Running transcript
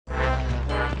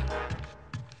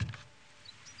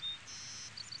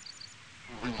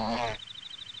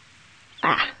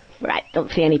don't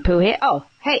see any poo here. Oh,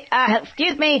 hey,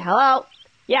 excuse me, hello?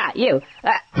 Yeah, you.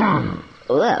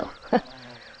 Whoa.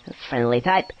 Friendly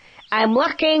type. I'm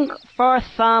looking for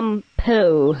some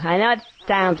poo. I know it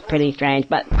sounds pretty strange,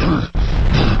 but...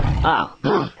 Oh.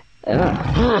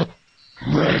 Ugh.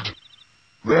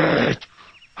 Red.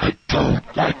 I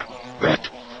don't like red.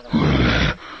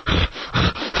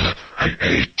 I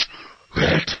hate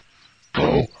red.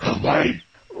 Go away.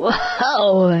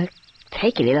 Whoa.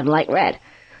 Take it, he doesn't like red.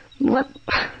 What?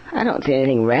 I don't see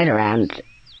anything red around.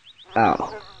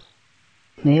 Oh.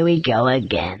 Here we go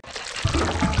again.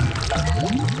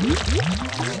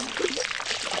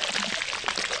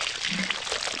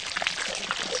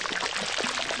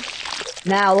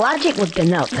 Now, logic would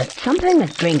denote that something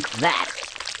that drinks that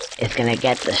is gonna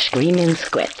get the screaming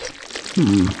squits.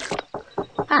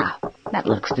 Ah, that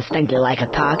looks distinctly like a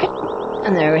target.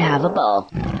 And there we have a bowl.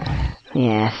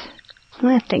 Yes,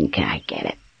 I think I get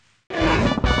it.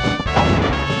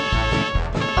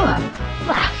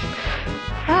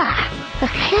 A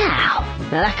cow.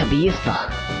 Now that could be useful.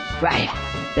 Right,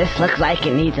 this looks like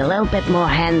it needs a little bit more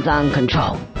hands-on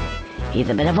control. He's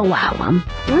a bit of a wild one.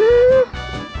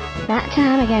 That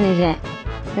time again, is it?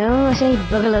 Oh, I see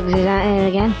boogalugs is out here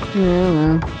again. Oh,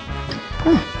 well.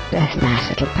 Oh, there's a nice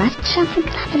little patch. I think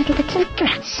I'll have a little bit of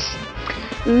grass.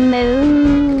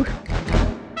 Moo.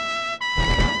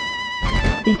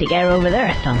 Need to get her over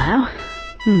there somehow.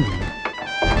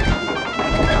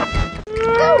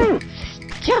 Oh,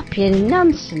 stop your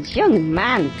nonsense, young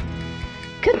man.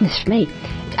 Goodness me.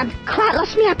 I've quite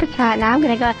lost my appetite now. I'm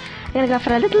gonna go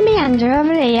for a little meander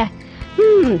over here.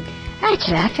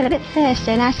 Actually, I feel a bit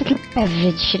thirsty. A nice little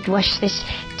beverage should wash this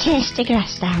tasty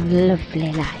grass down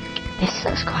lovely like. This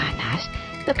looks quite nice.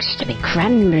 Looks to be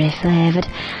cranberry flavoured.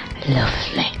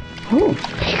 Lovely. Ooh.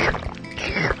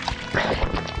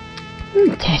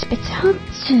 Tastes a bit hot.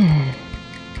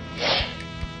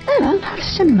 Oh, well, I'll have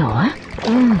some more.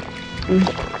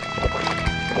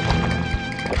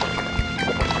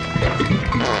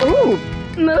 Ooh,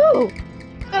 moo.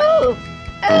 Ooh.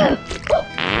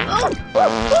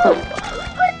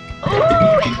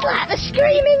 Oh, it's like the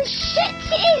screaming shit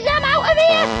is. I'm out of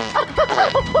here.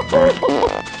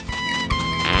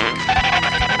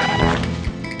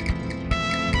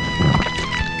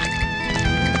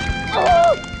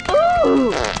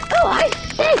 Oh, I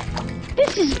say,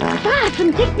 this is far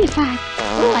from dignified.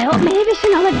 Oh, I hope Mavis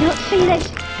and Olive don't see this.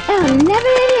 They'll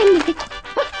never end it.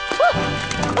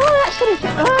 Oh, that's sort of,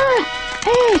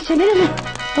 hey, it's a bit of a,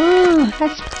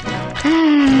 that's,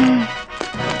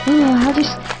 I'll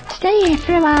just stay here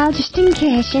for a while, just in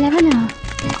case, you never know.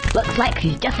 Looks like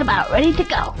he's just about ready to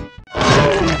go.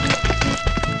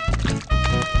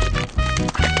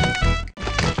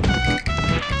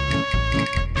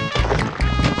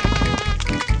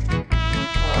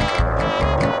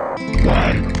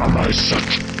 Why am I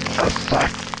such a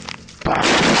fat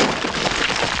bastard?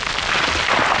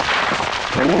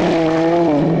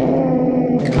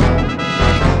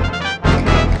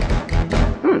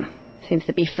 Seems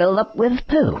to be filled up with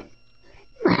poo.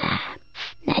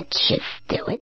 That should do it.